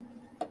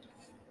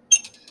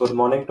Good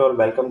morning to all.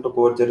 Welcome to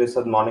Core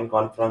Research Morning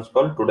Conference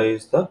Call. Today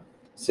is the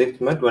 6th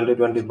May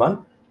 2021.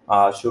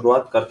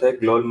 शुरुआत करते हैं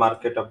global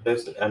market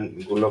updates and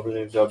global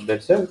news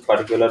update से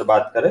particular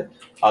बात करें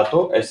तो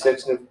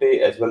SX Nifty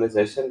as well as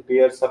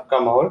S&P सबका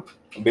माहौल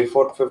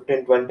before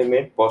 15-20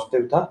 minute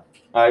positive था।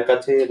 एक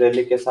अच्छी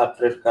रैली के साथ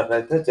ट्रेड कर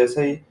रहे थे।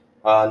 जैसे ही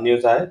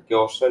न्यूज आए कि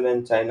ऑस्ट्रेलिया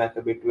एंड चाइना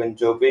के बिटवीन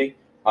जो भी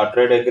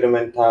ट्रेड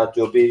एग्रीमेंट था,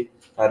 जो भी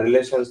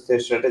रिलेशंस थे,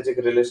 स्ट्रेटेजिक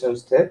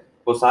रिलेशंस थे,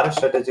 वो सारे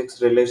स्ट्रेटेजिक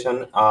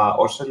रिलेशन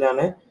ऑस्ट्रेलिया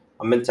ने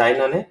मीन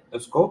चाइना ने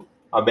उसको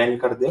बैन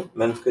कर दिया।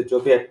 मीन्स के जो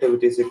भी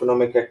एक्टिविटीज,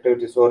 इकोनॉमिक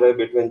एक्टिविटीज हो रहे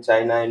between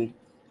China and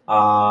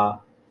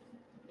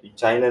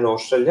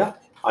Australia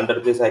under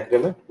this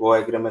agreement, वो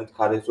एग्रीमेंट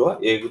खारिज हुआ।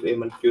 ये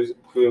एग्रीमेंट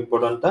क्यों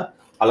इम्पोर्टेंट था?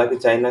 हालांकि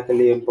चाइना के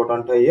लिए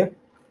इम्पोर्टेंट है ये,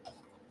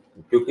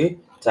 क्योंकि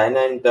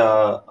चाइना एंड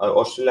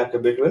ऑस्ट्रेलिया के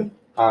बिटवीन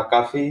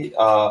काफी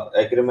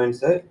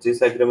एग्रीमेंट्स है,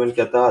 जिस एग्रीमेंट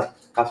के तहत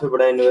काफी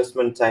बड़ा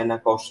इन्वेस्टमेंट चाइना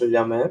का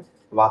ऑस्ट्रेलिया में है।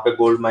 वहाँ पे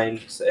gold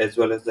mines as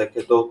well as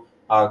देखे तो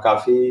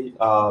काफी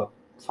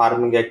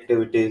फार्मिंग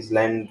एक्टिविटीज,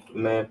 लैंड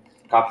में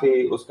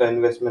काफी उसका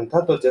इन्वेस्टमेंट था।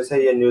 तो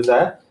जैसे ये न्यूज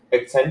आया,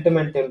 एक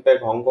सेंटिमेंट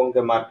इम्पैक्ट हांगकांग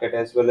के market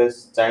as well as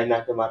China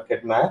के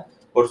मार्केट में आया,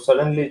 और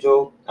सडनली जो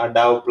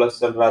डाउ प्लस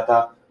चल रहा था,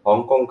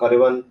 हांगकांग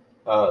करीबन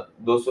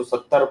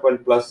 270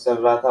 पॉइंट प्लस चल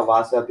रहा था,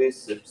 वहां से अभी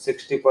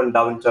 60 पॉइंट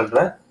डाउन चल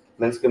रहा है।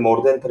 मीन्स कि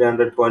मोर देन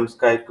 300 पॉइंट्स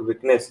का एक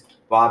वीकनेस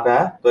वहां पे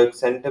आया। तो एक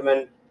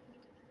सेंटिमेंट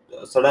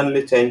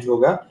सडनली चेंज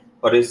होगा,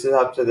 और इस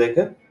हिसाब से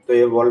देखें तो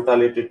ये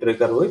वोलेटिलिटी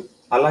ट्रिगर हुई।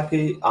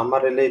 हालांकि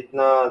हमारे लिए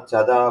इतना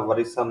ज्यादा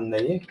वरीसम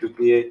नहीं है,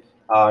 क्योंकि ये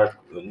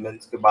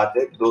मीन्स की बात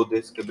है दो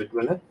देश के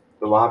बिटवीन है।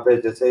 तो वहां पे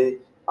जैसे ही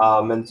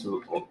मीन्स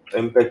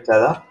इम्पैक्ट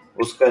ज्यादा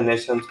उसके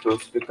नेशंस पे,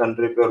 उसके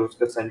कंट्री पे और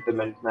उसके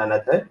सेंटिमेंट में आना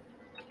चाहिए।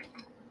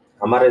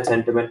 हमारे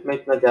सेंटिमेंट में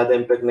इतना ज्यादा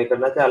इम्पैक्ट नहीं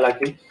करना चाहिए।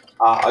 हालांकि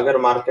अगर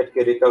मार्केट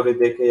की रिकवरी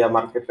देखे या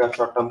मार्केट का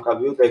शॉर्ट टर्म का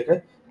व्यू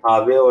देखे,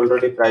 वे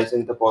already price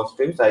in the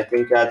positive. I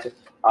think आज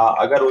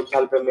अगर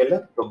उछाल पे मिले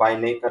तो बाय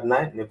नहीं करना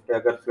है। निफ्टी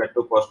अगर फ्लैट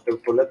टू पॉजिटिव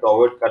खुले तो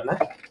अवॉइड करना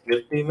है।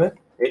 निफ्टी में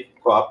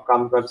एक आप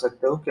काम कर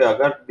सकते हो कि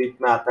अगर बीच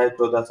में आता है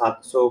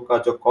 14,700 का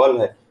जो कॉल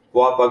है,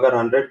 वो आप अगर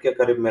 100 के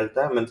करीब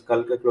मिलता है, मीन्स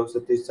कल के क्लोज से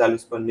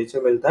 30-40 पॉइंट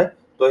नीचे मिलता है,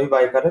 तो ही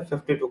बाय करें।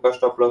 52 का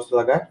स्टॉप लॉस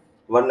लगाए,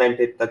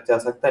 190 तक जा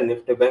सकता है।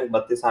 निफ्टी बैंक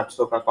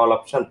 32,800 का कॉल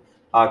ऑप्शन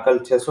कल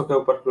 600 के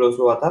ऊपर क्लोज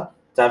हुआ था,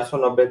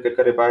 490 के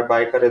करीब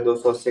बाय करे,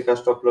 280 का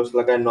स्टॉप लॉस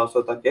लगाए,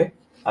 900 तक के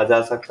आ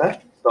जा सकता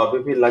है। तो अभी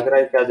भी लग रहा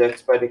है कि आज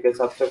एक्सपायरी के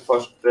हिसाब से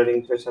फर्स्ट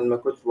ट्रेडिंग सेशन में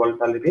कुछ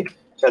वोलेटिलिटी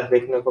शायद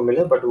देखने को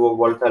मिले, बट वो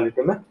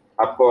वोलेटिलिटी में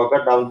आपको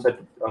अगर डाउन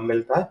साइड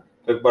मिलता है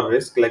तो एक बार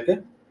रिस्क लेके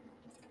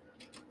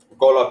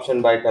कॉल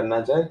ऑप्शन बाय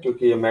करना चाहिए,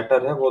 क्योंकि ये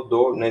मैटर है वो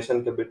दो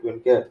नेशन के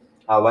बिटवीन के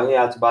है। वहीं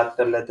आज बात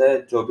कर लेते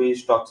हैं जो भी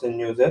स्टॉक्स इन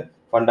न्यूज है,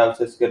 फंड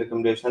हाउसेस के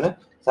रिकमेंडेशन है।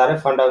 सारे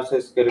फंड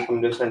हाउसेस के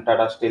रिकमेंडेशन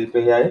टाटा स्टील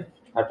पे ही आए।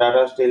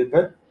 टाटा स्टील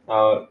पे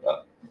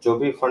जो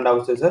भी फंड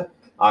हाउसेस है,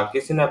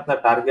 किसी ने अपना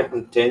टारगेट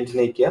चेंज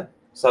नहीं किया,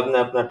 सब ने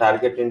अपना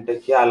टारगेट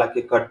इंटेक किया,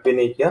 हालांकि कट भी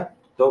नहीं किया।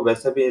 तो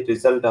वैसे भी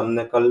रिजल्ट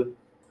हमने कल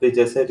भी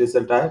जैसे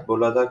रिजल्ट आए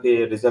बोला था कि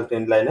रिजल्ट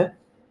इनलाइन है।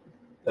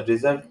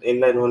 रिजल्ट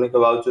इनलाइन होने के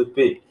बावजूद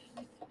भी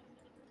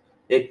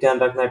एक ध्यान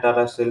रखना है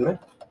टाटा स्टील में,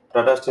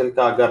 टाटा स्टील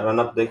का अगर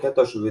रनअप देखे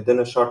तो विद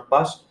इन शॉर्ट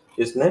पास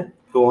इसने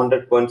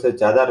 200 पॉइंट से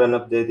ज्यादा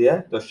रनअप दे दिया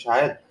है। तो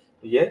शायद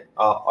ये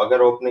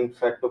अगर ओपनिंग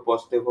फ्लैट टू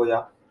पॉजिटिव हो या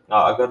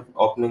अगर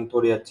ओपनिंग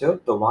थोड़ी अच्छी हो,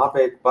 तो वहां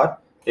पे एक बार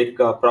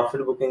एक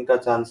प्रॉफिट बुकिंग का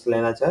चांस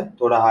लेना चाहिए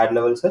थोड़ा हायर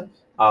लेवल से।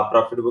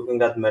 प्रॉफिट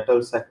बुकिंग आज मेटल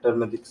सेक्टर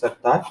में दिख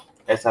सकता है,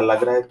 ऐसा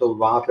लग रहा है। तो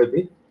वहां पे भी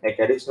एक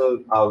एडिशनल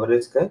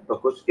रिस्क है। तो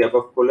कुछ गैप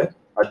अप खुले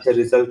अच्छे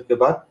रिजल्ट के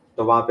बाद,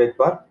 तो वहां पे एक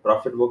बार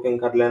प्रॉफिट बुकिंग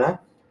कर लेना है।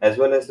 एज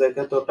वेल एज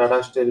देखें तो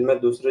टाटा स्टील में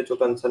दूसरी जो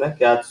कंसर्न है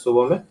कि आज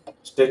सुबह में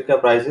स्टील के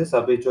प्राइसेस,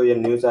 अभी जो ये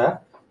न्यूज आया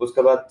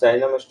उसके बाद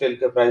चाइना में स्टील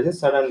के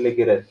प्राइसेस सडनली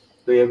गिरे,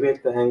 तो ये भी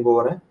एक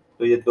हैंगओवर है।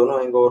 तो ये दोनों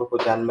हैंगओवर को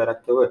ध्यान में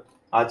रखते हुए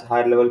आज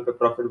हायर लेवल पे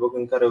प्रॉफिट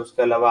बुकिंग करे।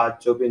 उसके अलावा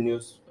आज जो भी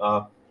न्यूज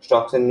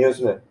स्टॉक्स एंड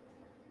न्यूज में,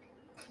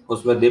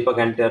 उसमें दीपक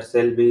एंटर,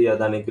 सेल बी,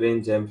 अदानी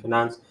ग्रीन, जेम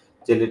finance,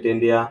 Gillette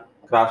India,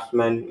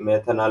 Craftsman,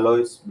 Maithan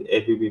alloys,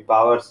 ABB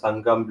power,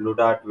 Sangam, blue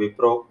dart,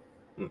 Wipro,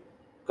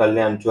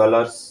 Kalyan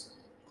jewellers,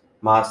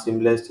 मास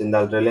seamless,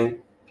 Jindal drilling,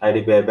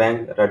 IDBI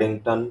bank,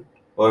 Redington,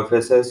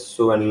 OFSS,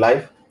 सू एंड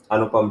लाइफ,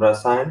 अनुपम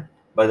रसायन,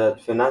 बजाज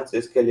फाइनेंस,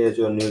 इसके लिए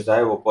जो न्यूज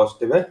आए वो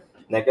पॉजिटिव है।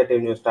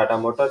 Negative news Tata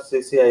motors,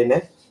 CCI ने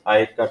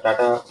एक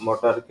टाटा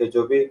मोटर के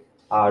जो भी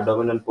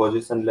डोमिनेंट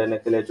पोजीशन लेने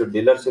के लिए जो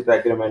डीलरशिप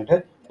एग्रीमेंट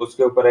है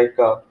उसके ऊपर एक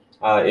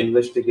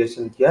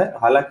इन्वेस्टिगेशन किया है।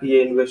 हालांकि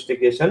ये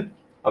इन्वेस्टिगेशन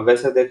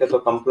वैसे देखे तो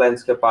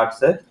कंप्लायंस के पार्ट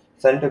से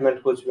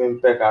सेंटिमेंट कुछ भी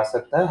इम्पैक्ट आ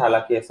सकता है,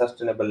 हालांकि ये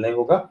सस्टेनेबल नहीं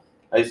होगा।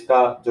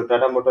 इसका जो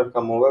टाटा मोटर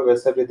का मूव है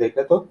वैसे भी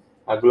देखे तो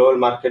ग्लोबल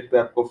मार्केट पे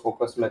आपको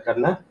फोकस में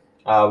करना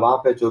है। वहां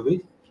पे जो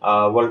भी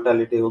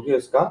वोलेटिलिटी होगी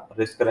उसका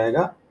रिस्क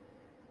रहेगा।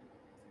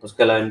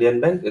 उसके अलावा इंडियन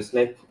बैंक,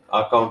 इसने एक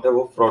अकाउंट है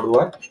वो फ्रॉड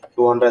हुआ है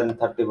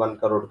 231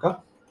 करोड़ का।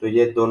 तो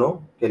ये दोनों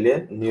के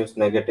लिए न्यूज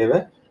नेगेटिव है।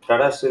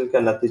 टाटा स्टील के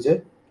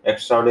नतीजे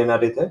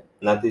एक्स्ट्राऑर्डिनरी थे,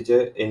 नतीजे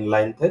इन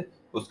लाइन थे।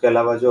 उसके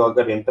अलावा जो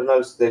अगर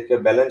इंटरनल्स देखे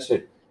बैलेंस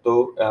शीट,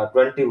 तो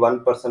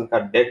 21% का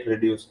डेट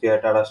रिड्यूस किया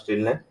टाटा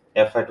स्टील ने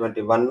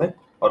FY21 में,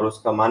 और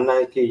उसका मानना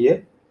है कि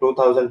ये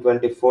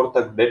 2024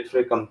 तक डेट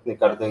फ्री कंपनी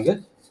कर देंगे।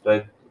 तो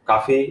एक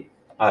काफी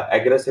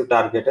एग्रेसिव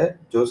टारगेट है।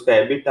 जो उसका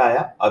एबिटा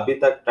आया, अभी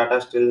तक टाटा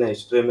स्टील ने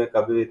हिस्ट्री में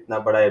कभी इतना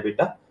बड़ा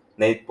एबिटा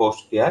नहीं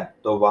पोस्ट किया है,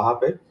 तो वहां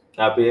पे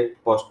अभी एक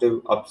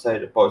पॉजिटिव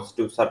अपसाइड,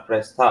 पॉजिटिव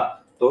सरप्राइज था।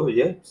 तो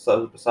ये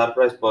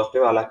सरप्राइज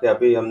पॉजिटिव, हालांकि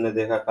अभी हमने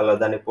देखा कल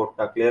अदानी पोर्ट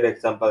का क्लियर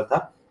एग्जांपल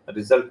था,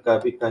 रिजल्ट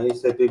कभी कहीं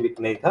से भी वीक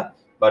नहीं था,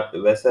 बट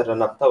वैसे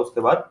रन अप था,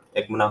 उसके बाद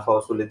एक मुनाफा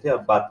वसूली थी।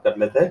 अब बात कर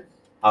लेते हैं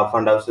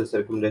फंड हाउसेस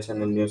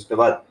रिकमेंडेशन न्यूज के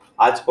बाद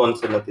आज कौन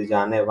से नतीजे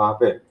आने वहां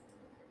पे।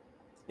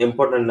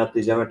 इंपॉर्टेंट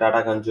नतीजे में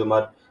Tata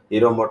consumer,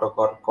 hero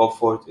MotoCorp,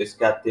 Coforge,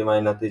 इसके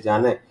तिमाही नतीजे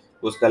आने।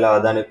 उसके अलावा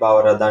Adani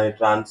power, Adani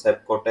trans,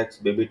 सेप्कोटेक्स,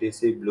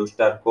 बीबीटीसी, blue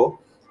star को,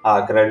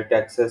 क्रेडिट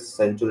एक्सेस,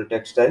 सेंचुरी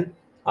टेक्सटाइल,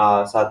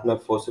 साथ में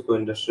फोसिको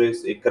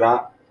इंडस्ट्रीज, इकरा,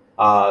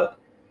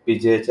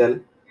 पीजीएचएल,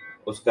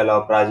 उसके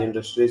अलावा Praj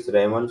industries,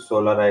 Raymond,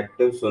 solar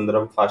active,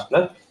 Sundaram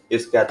fastener,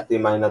 इसके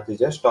तिमाही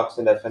नतीजे। Stocks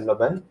in F and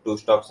Oben, 2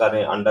 stocks are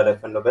under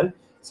F and Oben,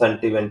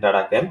 सनटीव and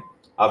Tata केम।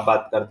 अब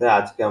बात करते हैं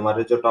आज के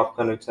हमारे जो टॉप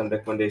कन्विक्शन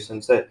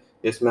रिकमेंडेशन है।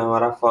 इसमें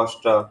हमारा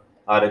फर्स्ट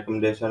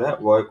रिकमेंडेशन है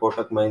वो है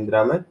कोटक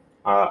महिंद्रा में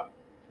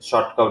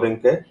शॉर्ट कवरिंग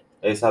के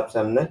हिसाब से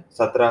हमने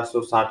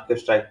 1760 के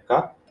स्ट्राइक का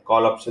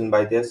कॉल ऑप्शन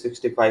बाय दिया।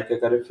 65 के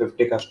करीब,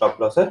 50 का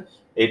स्टॉप लॉस है,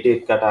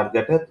 88 का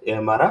टारगेट है। ये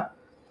हमारा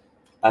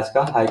आज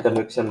का हाई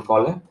कन्विक्शन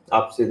कॉल है।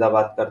 आप सीधा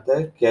बात करते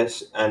हैं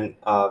कैश एंड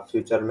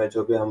फ्यूचर में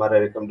जो भी हमारे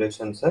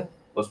रिकमेंडेशन है,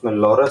 उसमें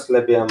लोरस ले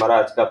भी हमारा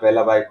आज का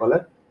पहला बाय कॉल है,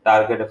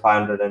 टारगेट है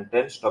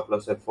 510, स्टॉप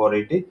लॉस है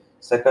 480।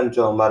 सेकंड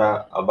जो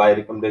हमारा बाय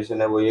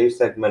रिकमेंडेशन है वो यही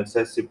सेगमेंट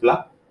से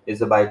Cipla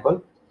is a bye call,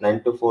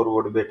 924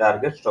 would be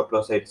target, stop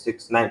loss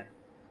 869।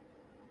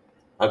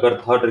 अगर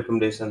थर्ड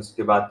रिकमेंडेशंस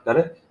की बात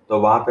करें तो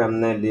वहां पे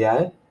हमने लिया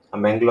है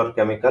मैंगलोर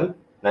केमिकल,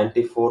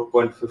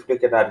 94.50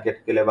 के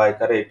टारगेट के लिए बाय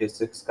करें,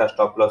 86 का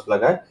स्टॉप लॉस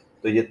लगाए।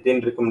 तो ये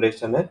 3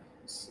 रिकमेंडेशन है,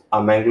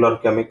 Mangalore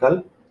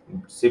chemical,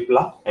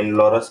 Cipla and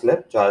Lord's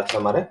lab, जो आज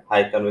हमारे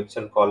हाई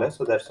कन्विक्शन कॉल है।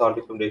 So that's all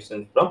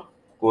recommendation from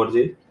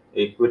Korji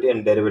equity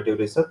and derivative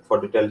research. For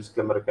detail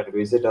disclaimer, you can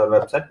visit our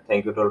website.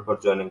 Thank you all for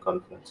joining conference.